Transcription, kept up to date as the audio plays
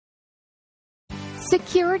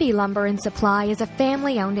Security Lumber and Supply is a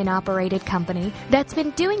family-owned and operated company that's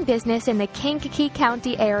been doing business in the Kankakee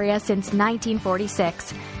County area since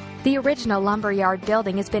 1946. The original lumberyard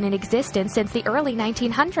building has been in existence since the early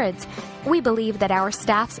 1900s. We believe that our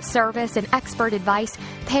staff's service and expert advice,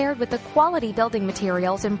 paired with the quality building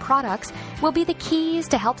materials and products, will be the keys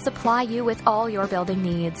to help supply you with all your building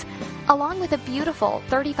needs. Along with a beautiful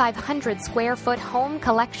 3,500 square foot home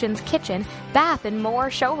collections kitchen, bath, and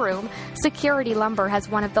more showroom, Security Lumber has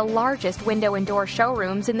one of the largest window and door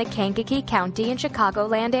showrooms in the Kankakee County and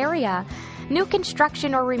Chicagoland area. New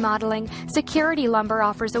construction or remodeling, Security Lumber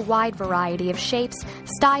offers a wide variety of shapes,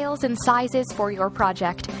 styles, and sizes for your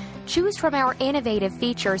project. Choose from our innovative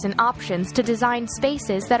features and options to design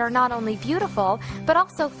spaces that are not only beautiful, but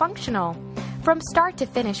also functional. From start to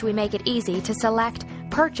finish, we make it easy to select,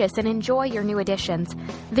 purchase, and enjoy your new additions.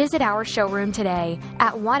 Visit our showroom today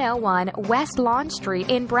at 101 West Lawn Street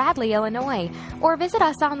in Bradley, Illinois, or visit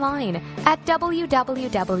us online at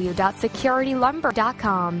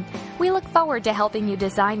www.securitylumber.com. We look forward to helping you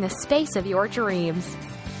design the space of your dreams.